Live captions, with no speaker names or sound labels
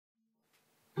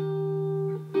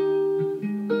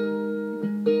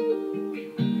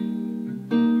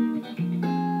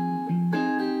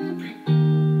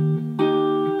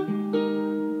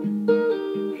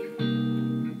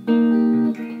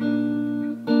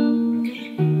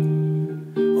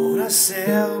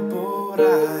sailboat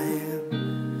I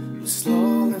am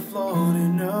slowly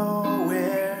floating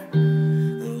nowhere,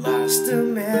 lost the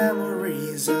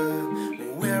memories of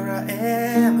where I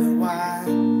am and why.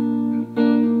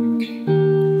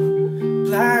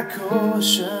 Black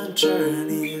ocean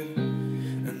journeying,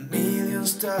 a million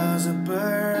stars are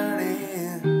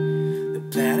burning. The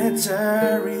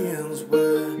planetariums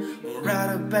were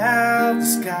right about the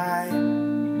sky.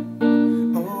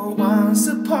 Oh, once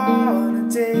upon a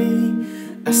day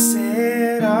I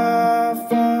set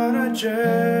off on a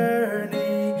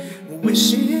journey,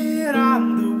 wishing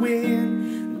on the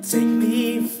wind take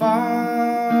me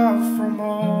far from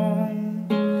home.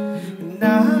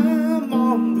 Now I'm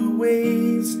on the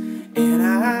waves and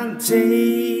I'm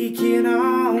taking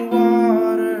on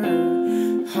water,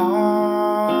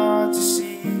 hard to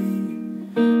see.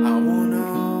 I won't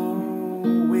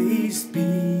always be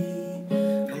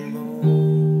alone.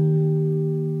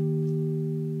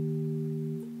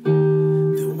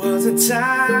 There was a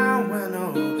time when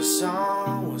all the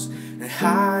sun was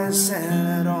high and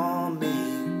centered on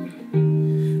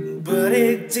me, but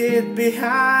it did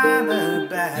behind my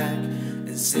back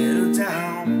and settled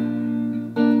down.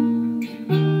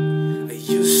 I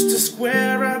used to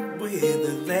square up with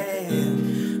the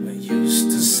land, I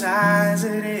used to size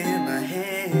it in my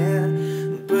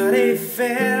head, but it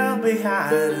fell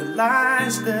behind the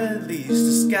lines that leads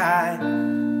the sky.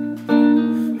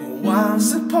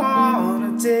 Once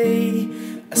upon a day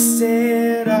I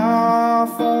set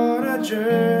off on a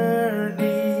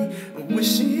journey,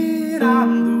 wishing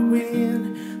on the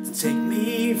wind to take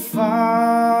me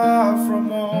far from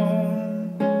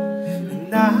home.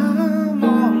 And I'm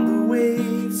on the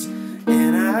waves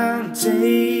and I'm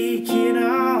taking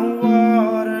on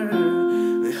water,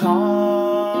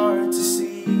 hard to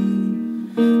see.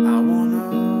 I won't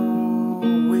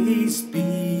always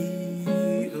be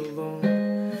alone.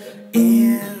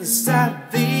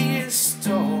 Inside this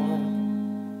storm,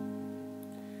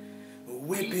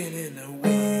 whipping in the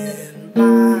wind,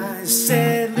 my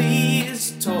sail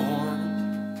is torn.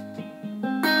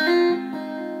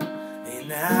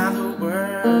 In other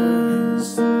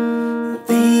words,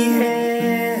 the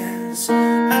hands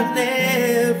I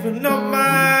never know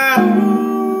my own.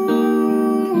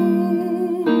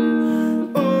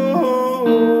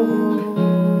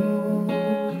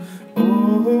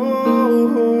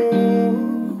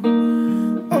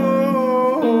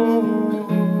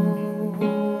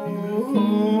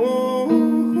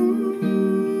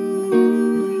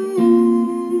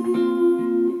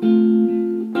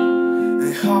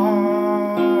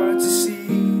 Hard to see,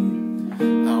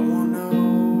 I won't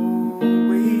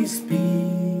always be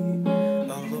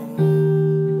alone.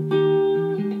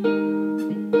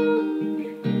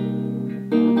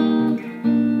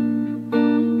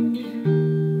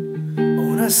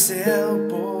 On a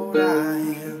sailboat I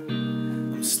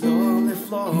am, I'm slowly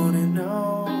floating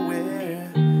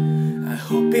nowhere. I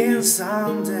hope in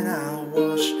someday I'll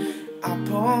wash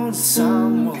up on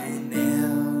someone